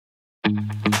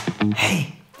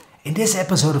In this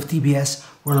episode of TBS,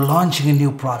 we're launching a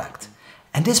new product.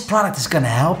 And this product is going to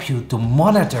help you to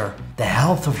monitor the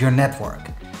health of your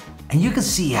network. And you can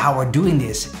see how we're doing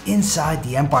this inside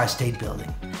the Empire State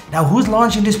Building. Now, who's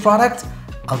launching this product?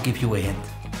 I'll give you a hint.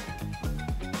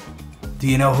 Do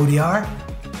you know who they are?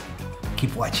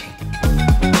 Keep watching.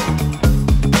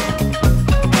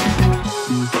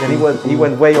 And he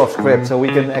went way off script, so we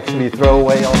can actually throw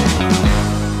away all.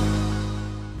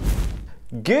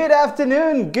 Good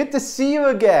afternoon, good to see you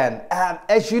again.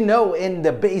 As you know, in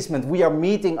the basement we are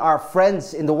meeting our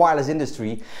friends in the wireless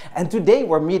industry, and today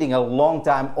we're meeting a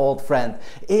long-time old friend.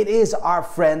 It is our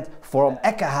friend from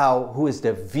Ekahau, who is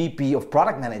the VP of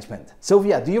Product Management.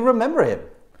 Sophia, do you remember him?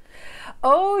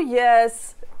 Oh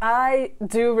yes, I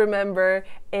do remember,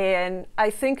 and I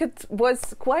think it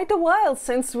was quite a while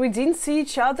since we didn't see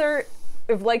each other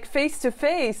like face to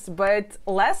face, but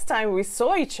last time we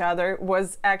saw each other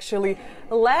was actually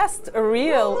last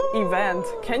real event.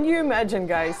 Can you imagine,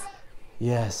 guys?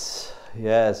 Yes.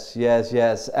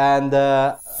 And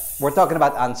we're talking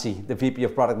about Anssi, the VP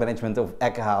of Product Management of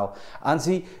Ekahau.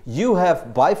 Anssi, you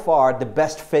have by far the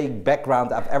best fake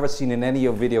background I've ever seen in any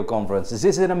of video conferences.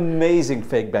 This is an amazing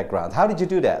fake background. How did you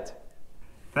do that?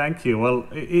 Thank you. Well,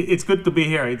 it's good to be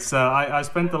here. I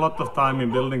spent a lot of time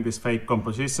in building this fake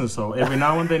composition, so every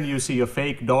now and then you see a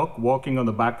fake dog walking on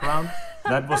the background.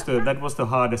 That was the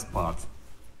hardest part.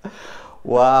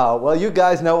 Wow. Well, you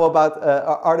guys know about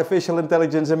artificial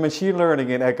intelligence and machine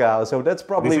learning in Ekahau, so that's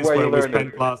probably where you learned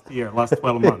it. This is where we spent last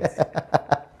 12 months.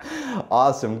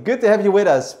 Awesome. Good to have you with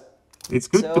us. It's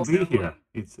good to be here.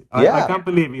 I can't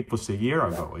believe it was a year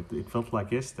ago. It felt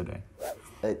like yesterday.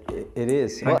 It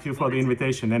is. Thank you for the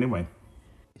invitation anyway.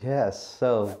 Yes,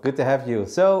 so good to have you.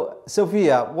 So,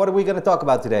 Sophia, what are we going to talk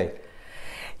about today?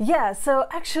 Yeah, so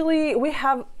actually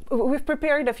we've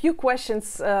prepared a few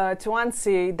questions to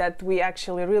Anssi that we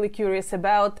actually really curious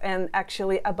about, and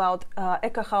actually about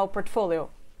Ekahau portfolio.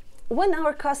 When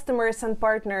our customers and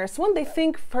partners, when they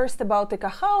think first about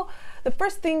Ekahau, the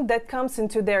first thing that comes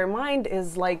into their mind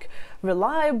is like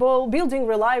building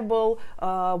reliable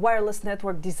wireless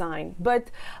network design. But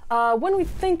when we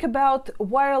think about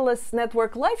wireless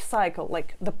network lifecycle,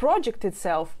 like the project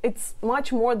itself, it's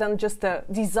much more than just a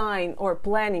design or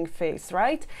planning phase,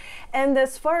 right? And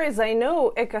as far as I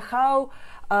know, Ekahau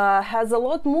has a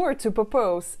lot more to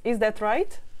propose. Is that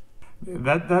right?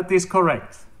 That is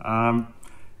correct.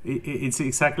 It's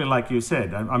exactly like you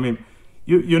said. I mean,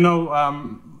 you know,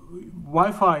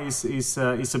 Wi-Fi is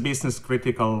a business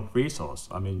critical resource.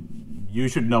 I mean, you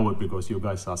should know it because you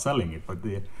guys are selling it. But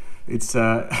it's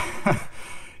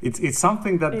it's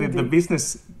something that the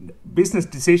business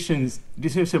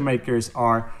decision makers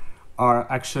are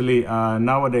actually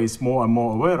nowadays more and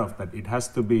more aware of. That it has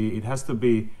to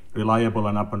be reliable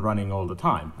and up and running all the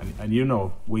time. And you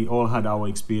know, we all had our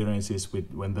experiences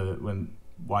with when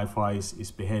Wi-Fi is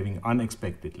behaving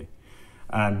unexpectedly,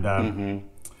 and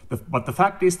but the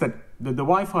fact is that the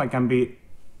Wi-Fi can be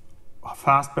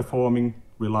fast performing,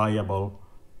 reliable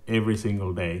every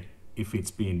single day if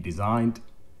it's being designed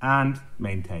and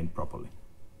maintained properly,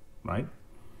 right?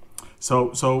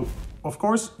 So of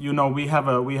course, you know, we have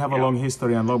a long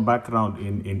history and long background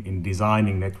in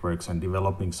designing networks and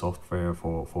developing software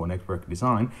for network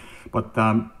design, but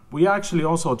we are actually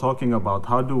also talking about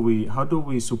how do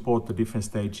we support the different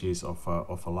stages of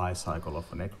a life cycle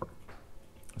of a network.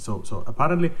 So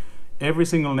apparently every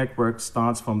single network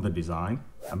starts from the design,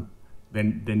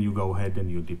 then you go ahead and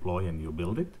you deploy and you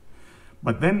build it.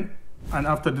 But then, and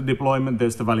after the deployment,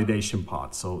 there's the validation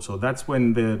part. So that's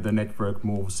when the network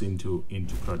moves into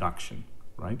production,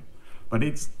 right? But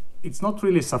it's not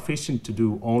really sufficient to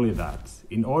do only that.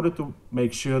 In order to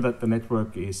make sure that the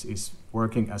network is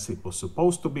working as it was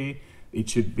supposed to be, it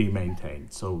should be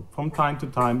maintained. So from time to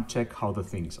time, check how the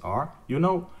things are. You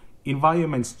know,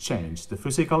 environments change. The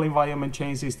physical environment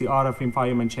changes, the RF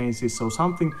environment changes. So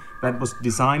something that was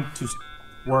designed to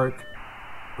work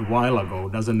a while ago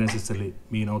doesn't necessarily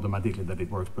mean automatically that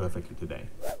it works perfectly today.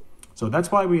 So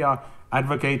that's why we are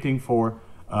advocating for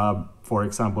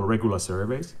example, regular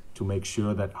surveys to make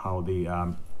sure that how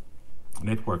the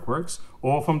network works.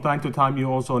 Or from time to time, you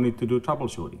also need to do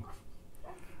troubleshooting.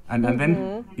 And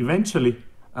then eventually,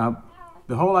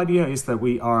 the whole idea is that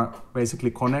we are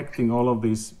basically connecting all of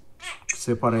these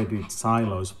separated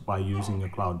silos by using a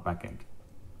cloud backend.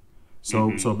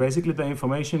 So basically the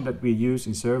information that we use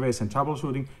in surveys and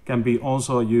troubleshooting can be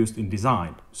also used in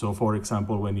design. So for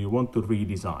example, when you want to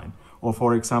redesign, or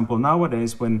for example,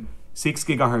 nowadays when 6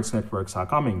 gigahertz networks are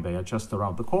coming, they are just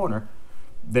around the corner,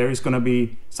 there is going to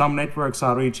be some networks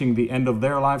are reaching the end of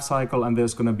their life cycle, and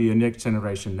there's going to be a next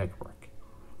generation network.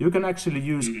 you can actually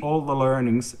use all the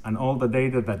learnings and all the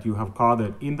data that you have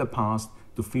gathered in the past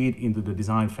to feed into the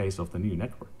design phase of the new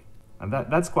network. And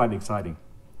that's quite exciting.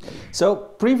 So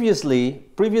previously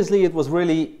it was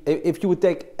really, if you would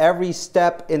take every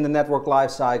step in the network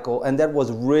lifecycle, and that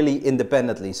was really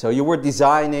independently. So you were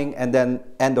designing and then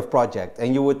end of project,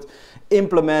 and you would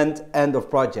implement end of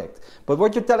project. But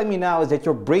what you're telling me now is that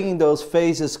you're bringing those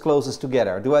phases closest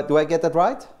together. Do I get that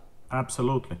right?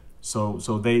 Absolutely. So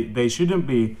they shouldn't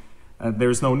be,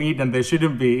 there's no need, and there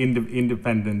shouldn't be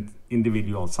independent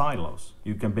individual silos.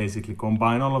 You can basically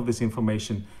combine all of this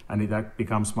information, and it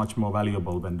becomes much more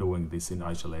valuable than doing this in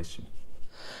isolation.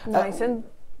 Nice. And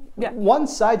yeah. One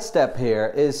sidestep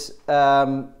here is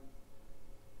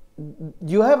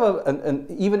you have an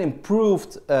even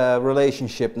improved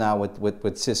relationship now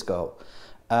with Cisco,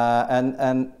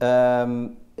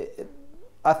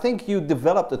 I think you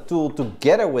developed a tool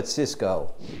together with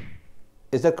Cisco.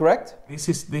 Is that correct?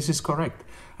 This is correct,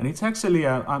 and it's actually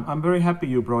I'm very happy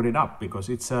you brought it up, because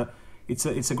it's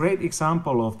a great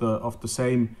example of the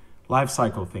same life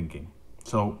cycle thinking.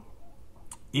 So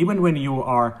even when you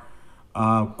are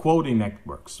quoting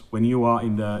networks, when you are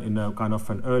in a kind of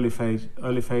an early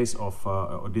phase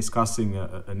of discussing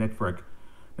a network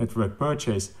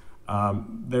purchase,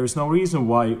 there is no reason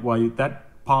why that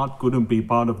part couldn't be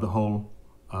part of the whole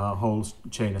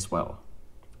chain as well.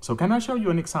 So can I show you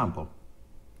an example?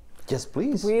 Yes,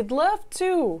 please. We'd love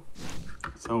to.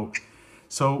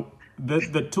 So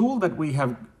the tool that we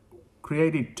have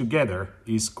created together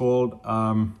is called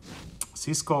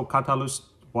Cisco Catalyst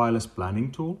Wireless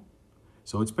Planning Tool.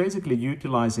 So it's basically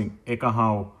utilizing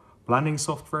Ekahau planning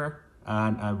software,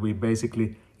 and we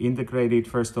basically integrate it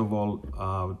first of all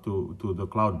to the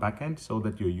cloud backend so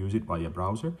that you use it via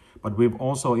browser. But we've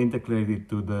also integrated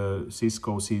to the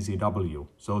Cisco CZW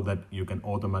so that you can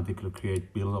automatically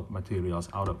create bill of materials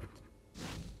out of it.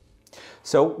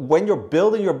 So when you're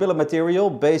building your bill of material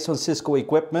based on Cisco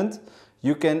equipment,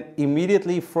 you can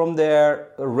immediately from there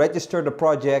register the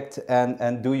project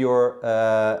and do your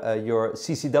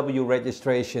CCW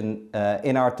registration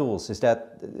in our tools. Is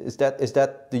that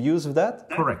the use of that?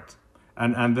 Correct.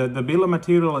 And the bill of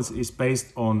materials is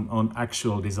based on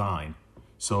actual design.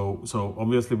 So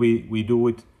obviously we do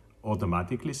it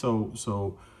automatically. So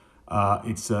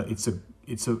it's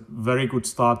a very good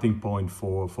starting point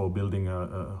for building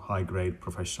a high-grade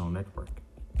professional network.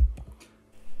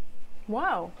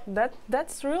 Wow,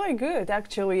 that's really good.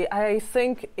 Actually, I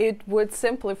think it would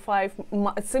simplify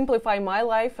my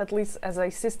life, at least as a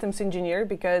systems engineer,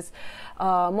 because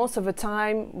most of the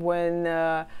time when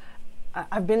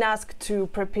I've been asked to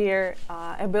prepare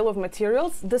a bill of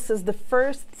materials, this is the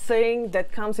first thing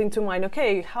that comes into mind.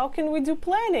 Okay, how can we do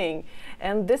planning?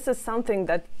 And this is something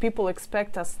that people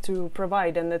expect us to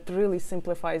provide, and it really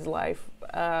simplifies life.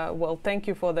 Well, thank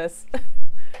you for this.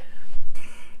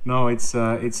 No, it's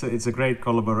a great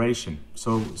collaboration.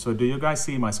 So do you guys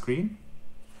see my screen?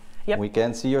 Yep. We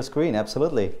can see your screen,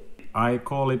 absolutely. I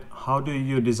call it, how do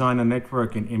you design a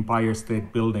network in Empire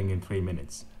State Building in 3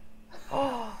 minutes?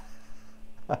 Oh.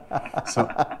 So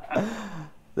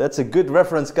that's a good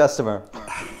reference customer.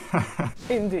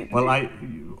 Indeed. Well,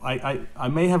 I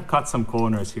may have cut some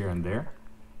corners here and there,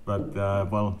 but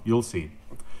well, you'll see.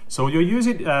 So you use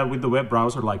it with the web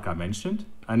browser, like I mentioned,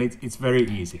 and it's very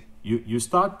easy. You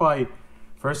start by,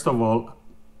 first of all,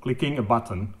 clicking a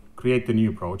button, create the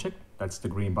new project. That's the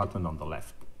green button on the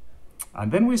left.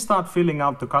 And then we start filling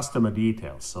out the customer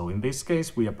details. So in this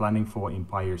case, we are planning for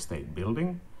Empire State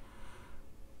Building.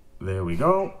 There we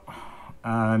go.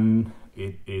 And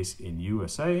it is in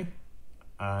USA,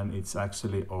 and it's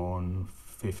actually on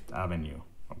 5th Avenue.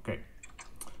 Okay.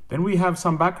 Then we have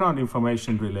some background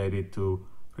information related to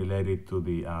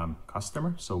the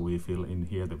customer. So we fill in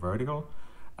here the vertical.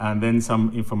 And then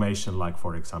some information like,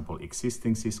 for example,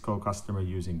 existing Cisco customer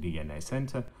using DNA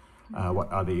Center.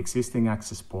 What are the existing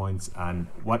access points, and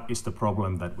what is the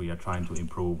problem that we are trying to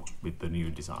improve with the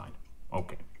new design?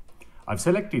 Okay. I've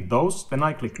selected those, then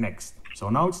I click next. So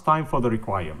now it's time for the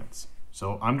requirements.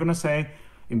 So I'm gonna say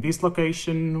in this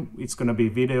location, it's gonna be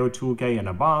video 2K and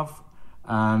above,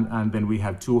 and then we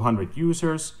have 200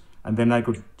 users, and then I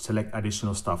could select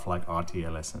additional stuff like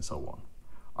RTLS and so on.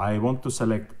 I want to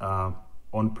select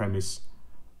on-premise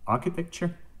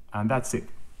architecture, and that's it.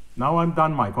 Now I'm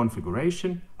done my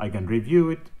configuration, I can review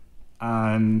it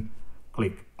and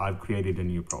click, I've created a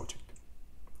new project.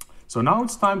 So now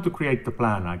it's time to create the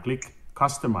plan. I click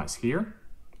customize here,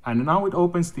 and now it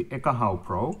opens the Ekahau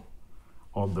Pro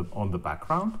on the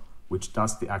background, which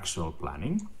does the actual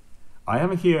planning. I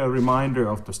have here a reminder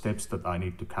of the steps that I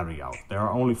need to carry out. There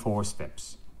are only 4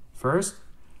 steps. First,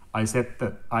 I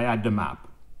add the map.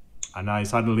 And I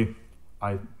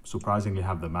surprisingly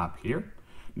have the map here.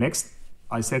 Next,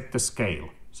 I set the scale.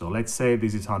 So let's say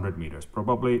this is 100 meters.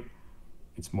 Probably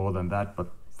it's more than that,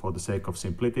 but for the sake of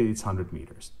simplicity, it's 100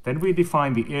 meters. Then we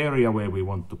define the area where we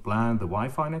want to plan the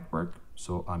Wi-Fi network.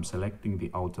 So I'm selecting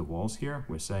the outer walls here.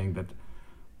 We're saying that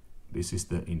this is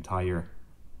the entire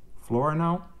floor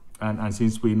now. And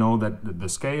since we know that the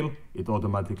scale, it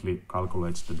automatically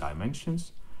calculates the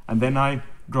dimensions. And then I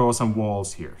draw some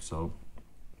walls here. So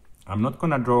I'm not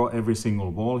going to draw every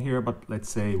single wall here, but let's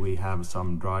say we have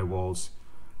some dry walls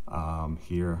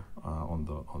here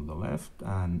on the left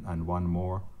and one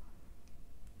more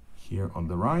here on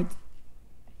the right.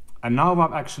 And now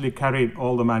I've actually carried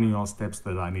all the manual steps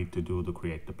that I need to do to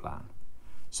create the plan.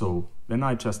 So then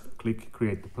I just click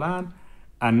create the plan,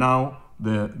 and now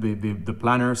the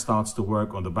planner starts to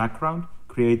work on the background,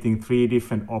 creating 3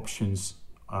 different options,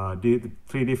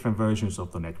 3 different versions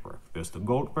of the network. There's the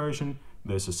gold version,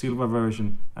 there's a silver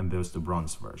version, and there's the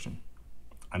bronze version.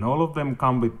 And all of them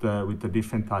come with a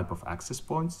different type of access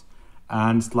points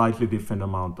and slightly different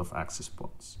amount of access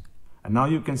points. And now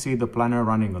you can see the planner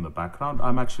running on the background.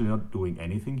 I'm actually not doing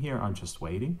anything here, I'm just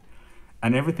waiting.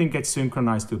 And everything gets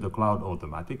synchronized to the cloud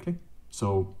automatically.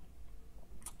 So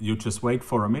you just wait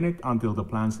for a minute until the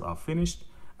plans are finished,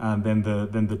 and then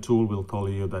the tool will tell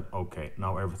you that, okay,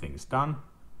 now everything is done,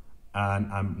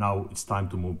 and now it's time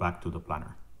to move back to the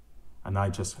planner. And I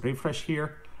just refresh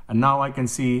here, and now I can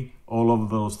see all of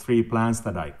those 3 plans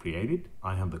that I created.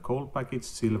 I have the gold package,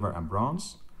 silver and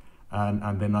bronze,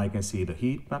 and then I can see the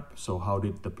heat map. So how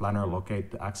did the planner locate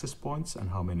the access points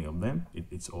and how many of them?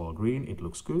 It's all green, it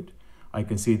looks good. I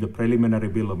can see the preliminary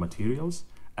bill of materials,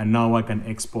 and now I can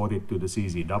export it to the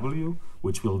CZW,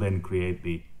 which will then create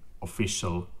the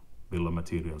official bill of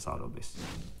materials out of this.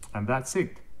 And that's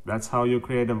it. That's how you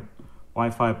create a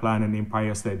Wi-Fi plan in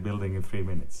Empire State Building in 3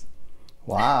 minutes.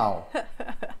 Wow.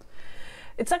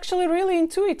 It's actually really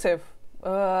intuitive.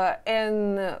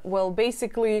 And well,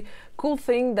 basically, cool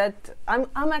thing that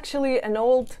I'm actually an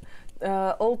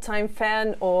old-time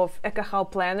fan of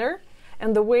Ekahau Planner,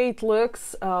 and the way it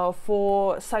looks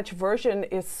for such version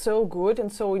is so good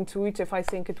and so intuitive. I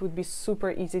think it would be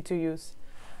super easy to use.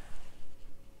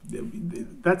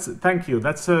 Thank you.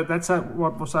 That's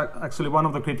what was actually one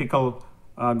of the critical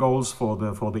goals for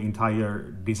the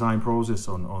entire design process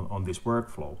on this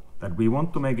workflow. That we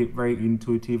want to make it very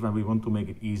intuitive and we want to make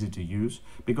it easy to use,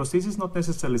 because this is not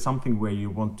necessarily something where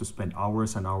you want to spend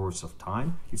hours and hours of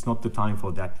time. It's not the time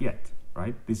for that yet,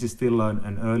 right? This is still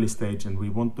an early stage, and we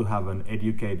want to have an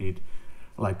educated,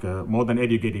 like a more than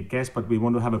educated guess, but we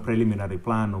want to have a preliminary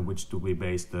plan on which do we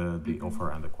base the offer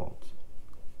and the quote.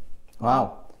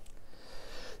 Wow.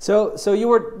 So you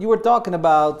were talking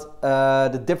about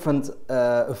the different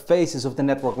phases of the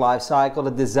network lifecycle: the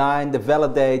design, the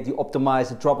validate, the optimize,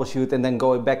 the troubleshoot, and then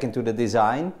going back into the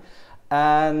design.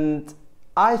 And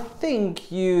I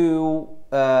think you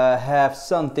have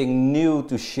something new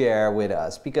to share with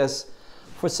us, because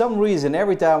for some reason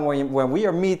every time when we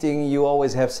are meeting, you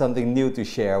always have something new to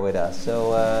share with us.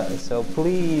 So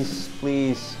please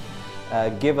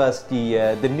give us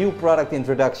the new product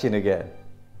introduction again.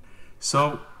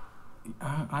 So.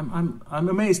 I'm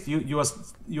amazed. You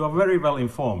are very well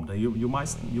informed. You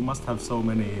must have so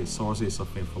many sources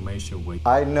of information.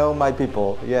 I know my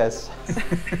people. Yes.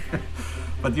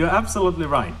 But you're absolutely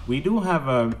right. We do have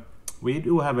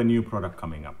a new product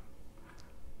coming up.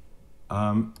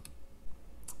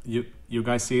 You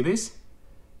guys see this?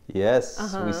 Yes,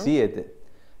 we see it.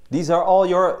 These are all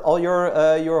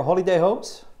your holiday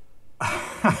homes?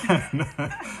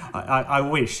 I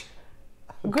wish.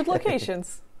 Good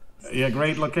locations. Yeah,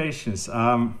 great locations.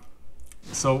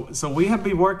 So we have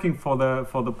been working for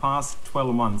the past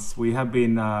 12 months. We've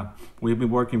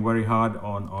been working very hard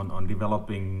on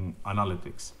developing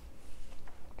analytics,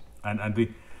 and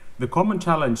the common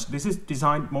challenge. This is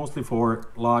designed mostly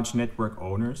for large network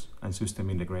owners and system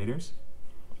integrators,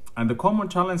 and the common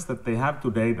challenge that they have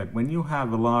today, that when you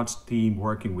have a large team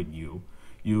working with you,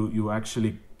 you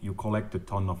collect a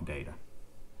ton of data.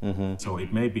 Mm-hmm. So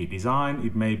it may be design,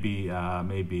 it may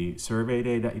be survey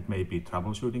data, it may be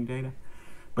troubleshooting data.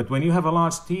 But when you have a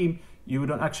large team, you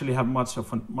don't actually have much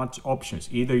options.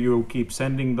 Either you keep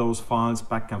sending those files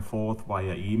back and forth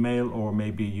via email, or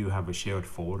maybe you have a shared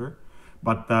folder.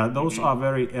 But those are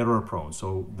very error prone.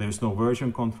 So there's no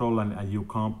version control, and you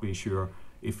can't be sure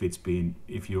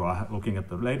if you are looking at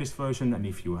the latest version and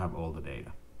if you have all the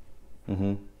data.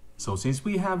 Mm-hmm. So since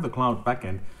we have the cloud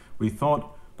backend, we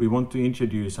thought we want to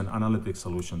introduce an analytics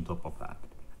solution on top of that.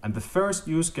 And the first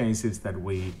use cases that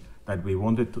we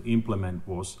wanted to implement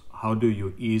was, how do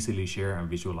you easily share and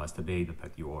visualize the data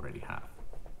that you already have?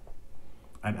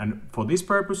 And for this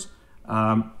purpose,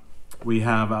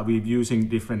 we're using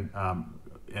different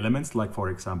elements, like for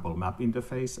example, map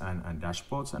interface and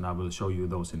dashboards, and I will show you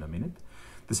those in a minute.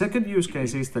 The second use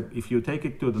case is that if you take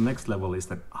it to the next level, is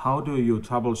that how do you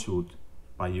troubleshoot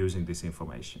by using this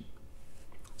information?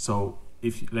 So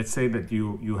if let's say that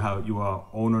you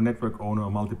are network owner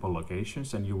of multiple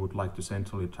locations and you would like to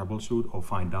centrally troubleshoot or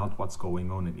find out what's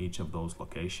going on in each of those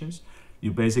locations,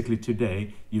 you basically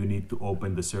today you need to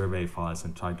open the survey files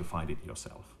and try to find it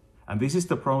yourself. And this is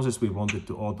the process we wanted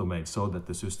to automate so that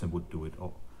the system would do it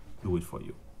for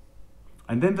you.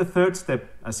 And then the third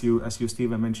step, as you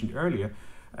Steven mentioned earlier,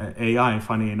 AI,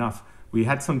 funny enough, we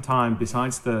had some time,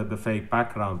 besides the fake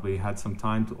background, we had some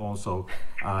time to also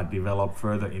develop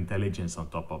further intelligence on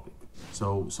top of it.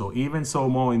 So even so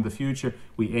more in the future,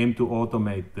 we aim to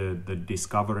automate the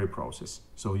discovery process.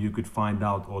 So you could find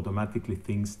out automatically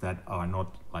things that are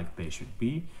not like they should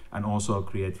be, and also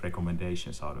create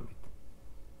recommendations out of it.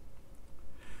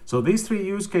 So these three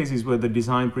use cases were the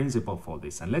design principle for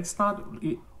this. And let's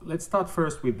start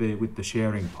first with the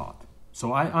sharing part.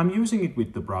 So I'm using it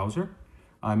with the browser.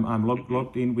 I'm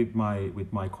logged in with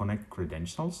my Connect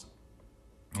credentials.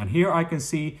 And here I can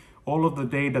see all of the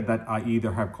data that I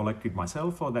either have collected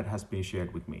myself or that has been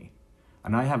shared with me.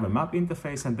 And I have a map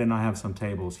interface, and then I have some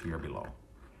tables here below.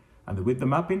 And with the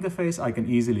map interface, I can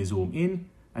easily zoom in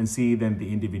and see then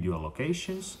the individual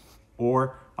locations,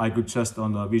 or I could just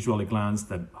on a visually glance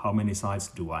that how many sites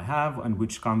do I have and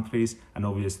which countries, and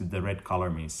obviously the red color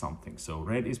means something. So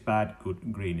red is bad,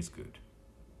 good, green is good.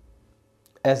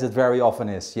 As it very often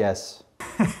is, yes.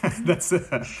 That's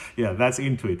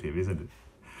intuitive, isn't it?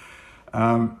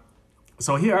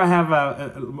 So here I have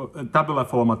a tabular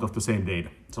format of the same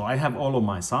data. So I have all of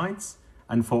my sites,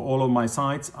 and for all of my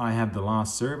sites, I have the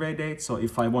last survey date. So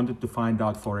if I wanted to find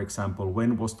out, for example,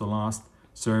 when was the last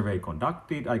survey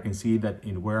conducted, I can see that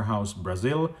in Warehouse,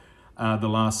 Brazil, the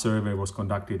last survey was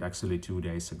conducted actually 2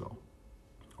 days ago.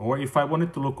 Or if I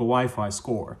wanted to look a Wi-Fi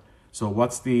score, so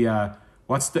what's the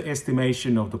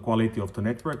estimation of the quality of the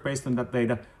network based on that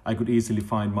data, I could easily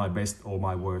find my best or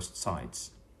my worst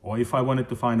sites. Or if I wanted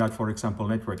to find out, for example,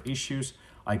 network issues,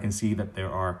 I can see that there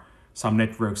are some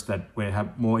networks that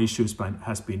have more issues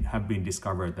have been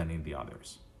discovered than in the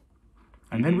others.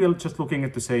 And then we're just looking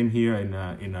at the same here in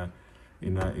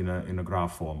a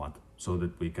graph format, so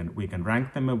that we can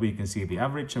rank them, and we can see the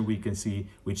average, and we can see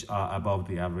which are above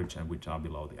the average and which are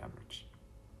below the average.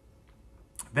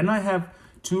 Then I have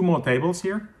two more tables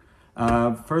here.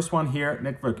 First one here,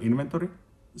 network inventory.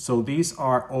 So these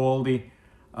are all the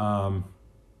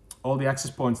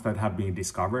access points that have been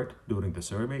discovered during the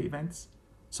survey events.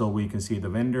 So we can see the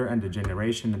vendor and the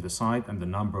generation and the site and the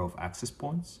number of access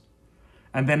points.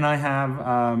 And then I have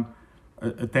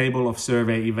a table of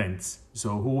survey events.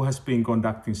 So who has been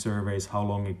conducting surveys, how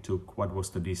long it took, what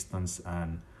was the distance,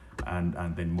 and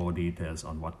then more details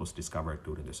on what was discovered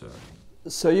during the survey.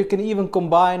 So you can even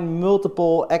combine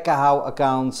multiple Ekahau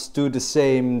accounts to the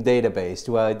same database.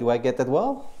 Do I get that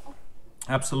well?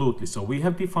 Absolutely. So we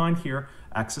have defined here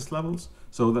access levels,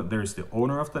 so that there's the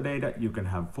owner of the data. You can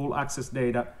have full access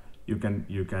data. You can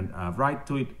write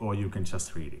to it, or you can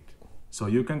just read it. So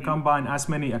you can combine as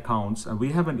many accounts, and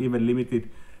we haven't even limited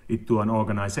it to an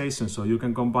organization. So you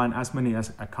can combine as many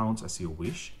accounts as you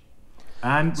wish.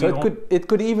 And so it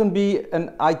could even be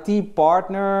an IT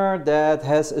partner that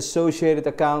has associated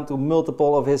account to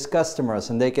multiple of his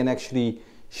customers, and they can actually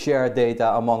share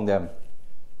data among them.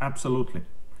 Absolutely.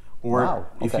 Or wow.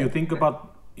 Okay. if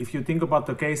you think about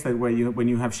the case that when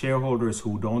you have shareholders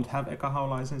who don't have Ekahau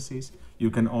licenses,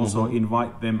 you can also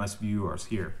invite them as viewers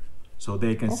here, so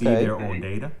they can see their own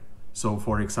data. So,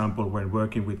 for example, when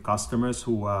working with customers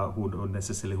who are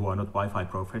not Wi-Fi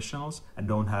professionals and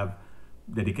don't have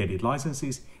dedicated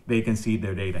licenses, they can see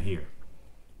their data here.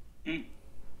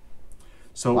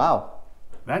 So wow.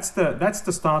 That's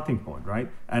the starting point, right?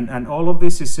 And all of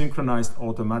this is synchronized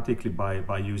automatically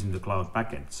by using the cloud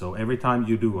backend. So every time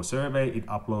you do a survey, it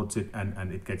uploads it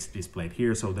and it gets displayed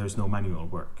here, so there's no manual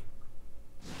work.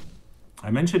 I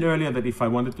mentioned earlier that if I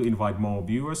wanted to invite more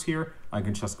viewers here, I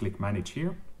can just click manage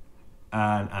here,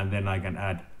 and then I can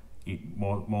add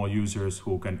more users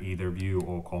who can either view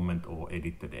or comment or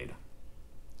edit the data.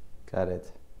 Got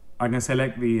it. I can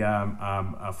select the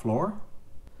floor.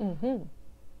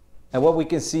 And what we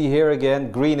can see here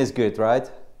again, green is good,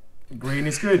 right? Green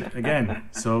is good, again.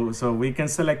 So we can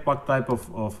select what type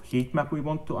of heat map we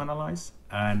want to analyze,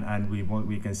 and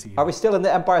we can see. Are we still in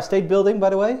the Empire State Building, by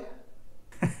the way?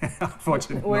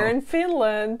 Unfortunately, we're no. in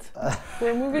Finland.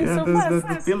 We're moving so fast.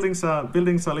 The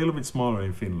buildings are a little bit smaller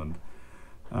in Finland.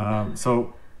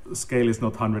 So scale is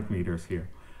not 100 meters here.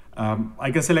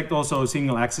 I can select also a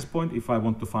single access point if I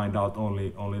want to find out only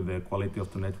the quality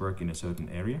of the network in a certain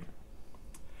area.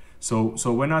 So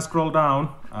when I scroll down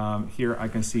here, I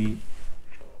can see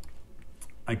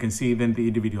then the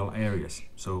individual areas.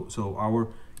 So our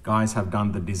guys have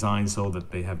done the design so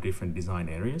that they have different design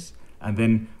areas, and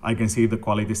then I can see the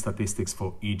quality statistics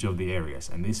for each of the areas.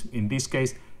 And in this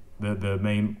case, the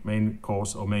main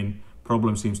cause or main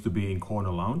problem seems to be in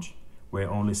corner lounge, where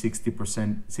only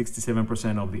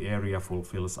 67% of the area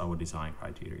fulfills our design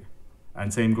criteria.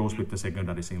 And same goes with the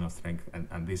secondary signal strength,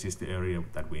 and this is the area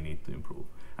that we need to improve.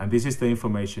 And this is the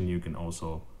information you can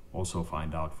also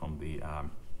find out from the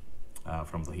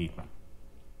heat map.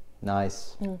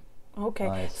 Nice. Okay,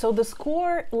 Nice. so the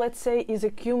score, let's say, is a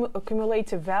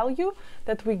cumulative value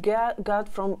that we got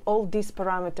from all these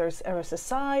parameters,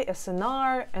 RSSI,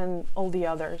 SNR, and all the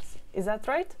others. Is that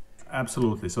right?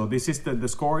 Absolutely. So this is the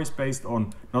score is based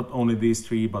on not only these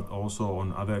three, but also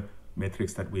on other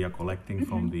metrics that we are collecting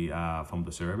from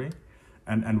the survey,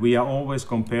 and we are always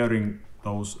comparing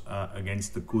those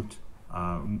against the good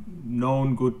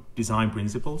known good design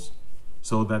principles,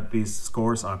 so that these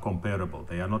scores are comparable.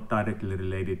 They are not directly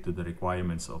related to the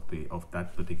requirements of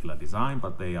that particular design,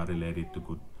 but they are related to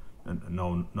good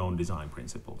known design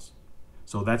principles.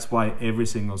 So that's why every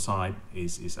single site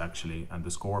is actually, and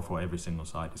the score for every single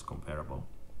site is comparable.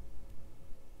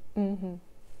 Mm-hmm.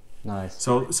 Nice.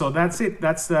 So that's it.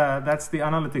 That's the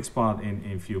analytics part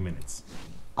in few minutes.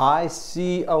 I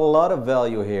see a lot of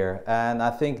value here, and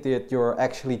I think that you're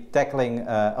actually tackling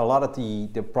a lot of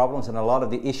the problems and a lot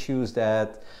of the issues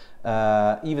that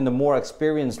even the more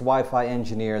experienced Wi-Fi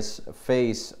engineers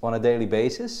face on a daily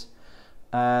basis.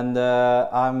 And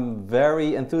I'm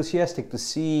very enthusiastic to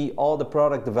see all the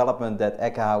product development that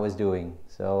Ekahau is doing.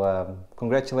 So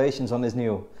congratulations on this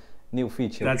new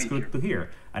feature. That's good to hear.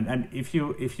 And if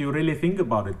you really think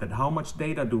about it, that how much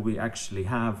data do we actually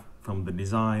have from the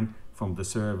design, from the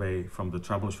survey, from the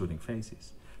troubleshooting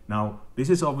phases? Now, this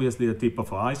is obviously the tip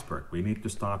of an iceberg. We need to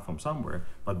start from somewhere,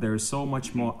 but there is so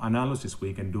much more analysis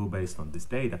we can do based on this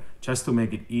data, just to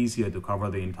make it easier to cover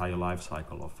the entire life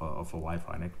cycle of a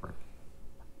Wi-Fi network.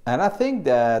 And I think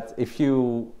that if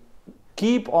you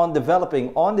keep on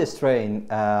developing on this train,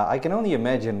 I can only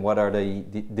imagine what are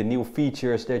the new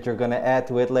features that you're going to add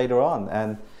to it later on.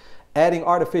 And adding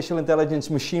artificial intelligence,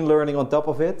 machine learning on top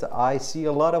of it, I see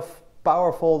a lot of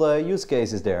powerful use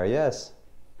cases there. Yes,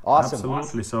 awesome.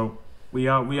 Absolutely. So we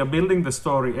are building the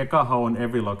story Ekahau on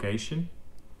every location,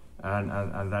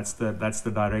 and that's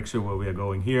the direction where we are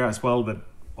going here as well. That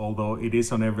although it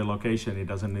is on every location, it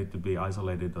doesn't need to be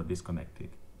isolated or disconnected.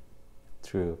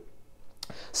 True.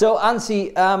 So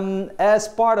Anssi, as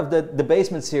part of the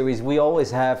basement series, we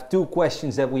always have two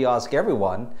questions that we ask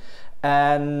everyone.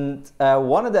 And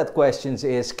one of that questions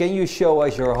is, can you show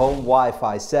us your home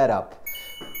Wi-Fi setup?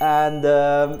 And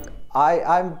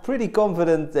I'm pretty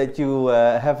confident that you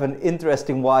have an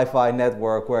interesting Wi-Fi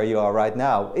network where you are right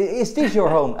now. Is this your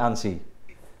home, Anssi?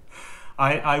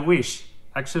 I wish.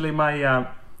 Actually, my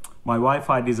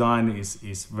Wi-Fi design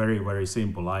is very, very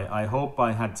simple. I hope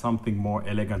I had something more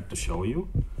elegant to show you,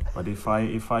 but if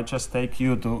I just take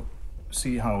you to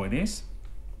see how it is.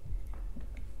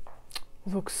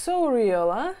 Looks so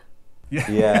real, huh?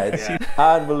 Yeah, it's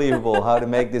unbelievable how to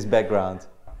make this background.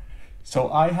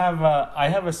 So I have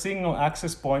a single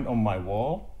access point on my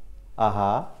wall.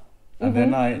 Uh-huh. And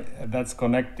then that's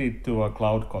connected to a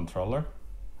cloud controller.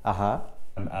 Uh-huh.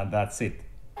 And that's it.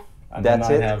 And that's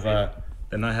then it.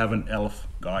 Then I have an elf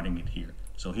guarding it here.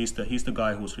 So he's the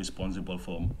guy who's responsible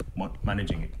for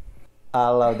managing it. I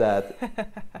love that.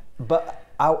 But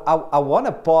I want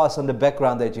to pause on the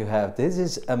background that you have. This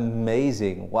is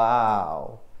amazing.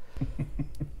 Wow.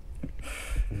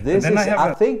 This is,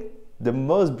 I think, the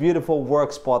most beautiful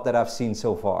work spot that I've seen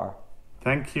so far.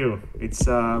 Thank you. It's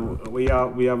we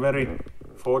are very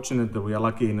fortunate that we are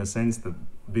lucky in a sense that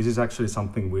this is actually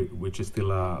something which is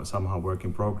still somehow work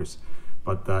in progress.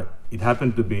 But it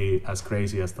happened to be as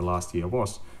crazy as the last year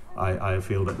was. I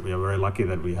feel that we are very lucky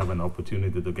that we have an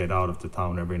opportunity to get out of the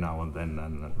town every now and then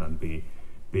and be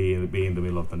in the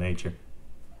middle of the nature.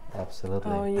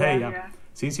 Absolutely. Oh, yeah. Hey,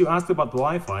 since you asked about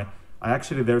Wi-Fi,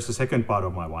 there's a second part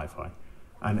of my Wi-Fi,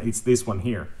 and it's this one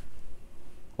here.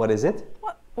 What is it?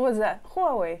 What was that?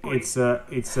 Huawei. It's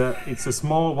a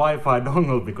small Wi-Fi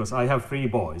dongle because I have 3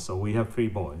 boys, so we have 3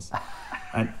 boys,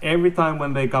 and every time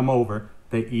when they come over,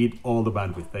 they eat all the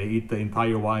bandwidth. They eat the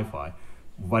entire Wi-Fi.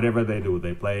 Whatever they do,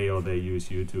 they play or they use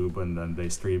YouTube and then they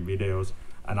stream videos,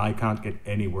 and I can't get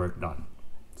any work done.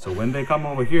 So when they come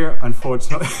over here,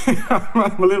 unfortunately,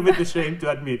 I'm a little bit ashamed to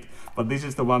admit, but this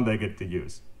is the one they get to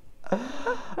use.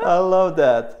 I love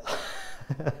that.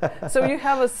 So you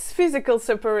have a physical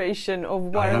separation of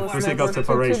wireless I have physical network.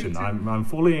 separation. I'm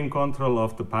fully in control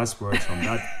of the passwords on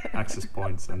that access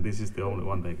points, and this is the only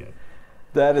one they get.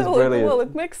 That is brilliant. Well,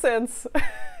 it makes sense.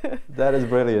 That is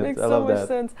brilliant. Makes I so love much that.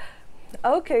 sense.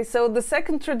 Okay, so the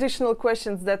second traditional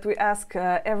questions that we ask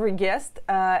every guest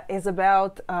is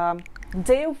about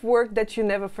day of work that you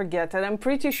never forget. And I'm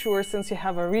pretty sure, since you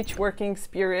have a rich working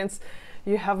experience,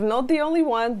 you have not the only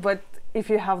one, but if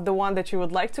you have the one that you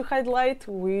would like to highlight,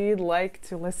 we'd like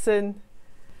to listen.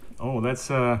 Oh, that's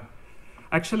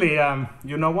actually,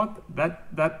 you know what?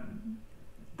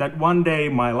 That one day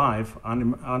in my life,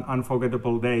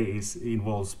 unforgettable day,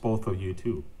 involves both of you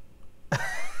too.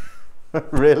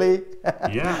 Really?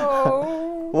 Yeah.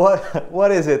 Oh.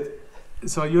 What is it?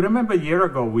 So you remember a year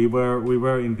ago we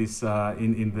were in this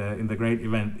in the great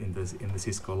event in the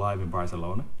Cisco Live in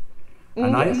Barcelona,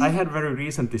 and I had very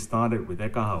recently started with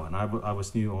Ekahau, and I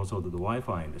was new also to the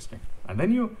Wi-Fi industry, and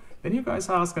then you guys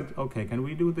asked, okay, can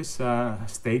we do this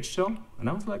stage show? And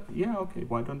I was like, yeah, okay,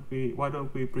 why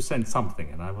don't we present something?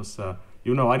 And I was I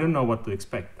don't know what to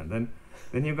expect, and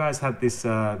then you guys had this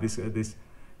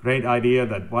great idea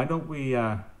that why don't we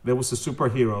there was a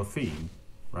superhero theme,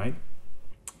 right?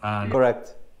 And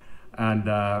Correct. And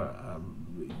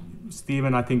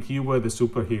Steven, I think you were the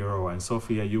superhero, and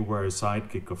Sofia, you were a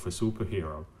sidekick of a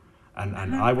superhero,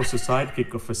 and I was a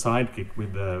sidekick of a sidekick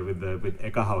with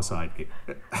Ekahau sidekick.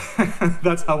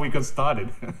 That's how we got started.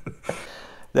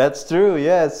 That's true.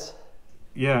 Yes.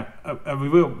 Yeah, we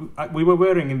were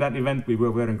wearing in that event. We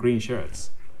were wearing green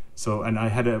shirts. So, and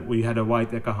we had a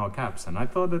white Ekahau caps, and I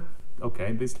thought that,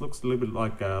 okay, this looks a little bit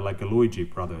like a Luigi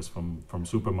brothers from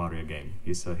Super Mario game.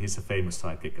 He's a famous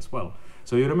sidekick as well.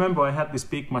 So you remember I had this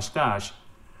big mustache.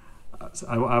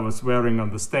 I was wearing on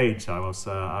the stage. I was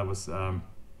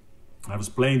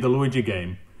playing the Luigi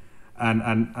game,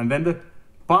 and then the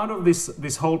part of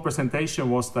this whole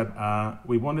presentation was that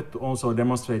we wanted to also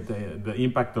demonstrate the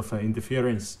impact of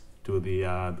interference to the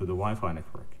Wi-Fi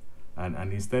network.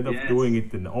 And instead of doing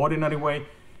it in the ordinary way,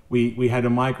 we had a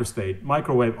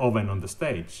microwave oven on the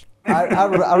stage.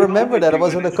 I remember that I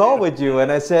was on a call with you,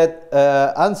 and I said,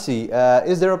 Anssi,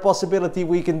 is there a possibility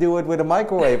we can do it with a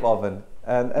microwave oven?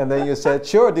 And then you said,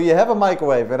 sure, do you have a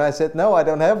microwave? And I said, no, I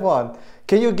don't have one.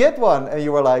 Can you get one? And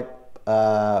you were like,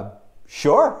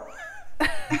 sure.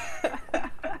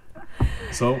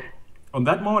 So on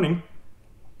that morning,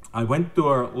 I went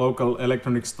to a local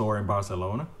electronics store in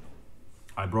Barcelona.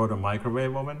 I brought a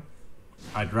microwave oven.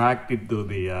 I dragged it to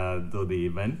the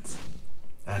event,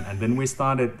 and then we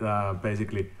started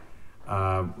basically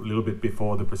a little bit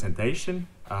before the presentation.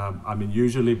 I mean,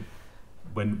 usually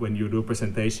when you do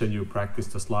presentation, you practice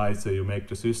the slides, so you make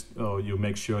the system, or you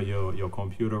make sure your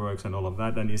computer works and all of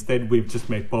that. And instead, we've just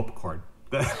made popcorn.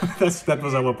 That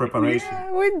was our preparation.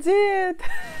 Yeah, we did.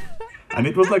 And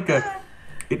it was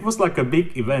like a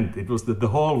big event. It was the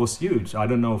hall was huge. I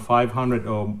don't know, 500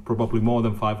 or probably more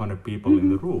than 500 people in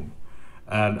the room,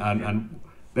 and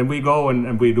then we go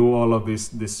and we do all of this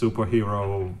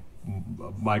superhero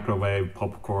microwave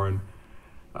popcorn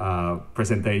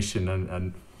presentation,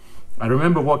 and I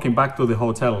remember walking back to the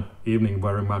hotel evening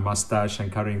wearing my mustache and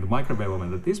carrying the microwave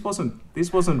oven. That this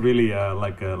wasn't really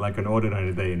like an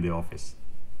ordinary day in the office.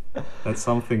 That's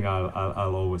something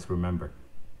I'll always remember.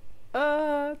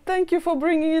 Thank you for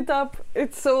bringing it up.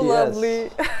 It's so lovely.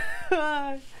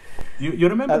 You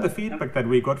remember the feedback that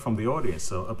we got from the audience.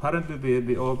 So apparently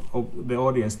the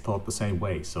audience thought the same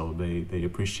way. So they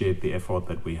appreciate the effort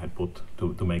that we had put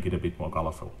to make it a bit more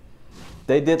colorful.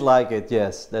 They did like it.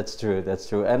 Yes, that's true. That's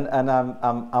true. And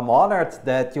I'm honored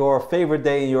that your favorite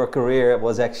day in your career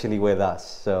was actually with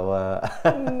us. So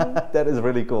that is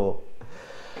really cool.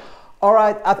 All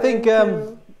right, I think.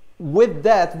 With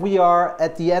that, we are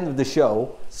at the end of the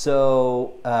show.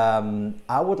 So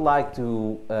I would like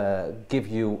to give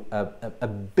you a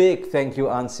big thank you,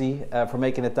 Anssi, for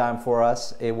making the time for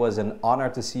us. It was an honor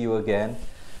to see you again.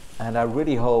 And I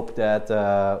really hope that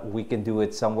we can do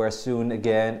it somewhere soon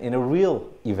again in a real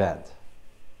event.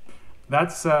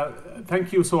 That's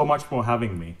thank you so much for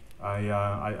having me.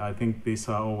 I think these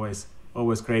are always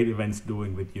great events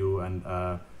doing with you, and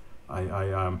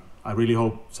I really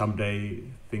hope someday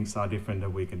things are different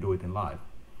and we can do it in live.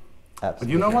 Absolutely. But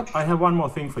you know what? I have one more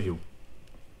thing for you.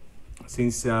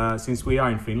 Since we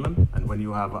are in Finland, and when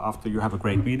after you have a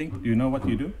great meeting, do you know what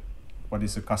you do? What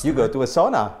is a customer? You go to a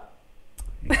sauna.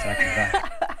 Exactly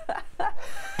that.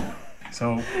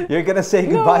 So you're gonna say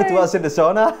goodbye to us in the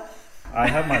sauna? I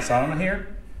have my sauna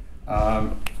here.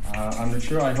 I'm not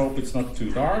sure. I hope it's not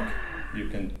too dark. You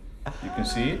can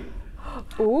see it.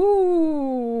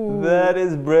 Ooh. That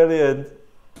is brilliant.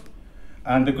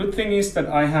 And the good thing is that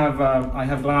I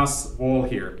have glass wall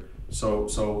here, so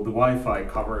the Wi-Fi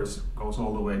goes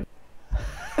all the way.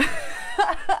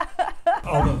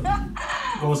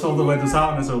 Goes all the way to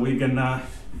sauna, so we can.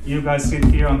 You guys sit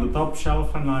here on the top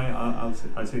shelf, and I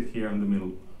sit here in the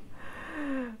middle.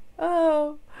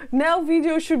 Oh, now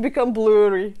video should become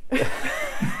blurry.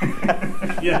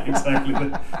 Yeah,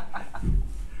 exactly.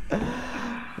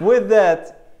 With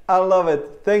that, I love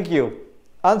it. Thank you.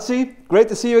 Anssi, great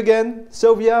to see you again.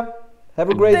 Sofia, have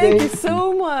a great day. Thank you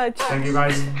so much. Thank you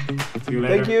guys. See you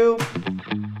later. Thank you.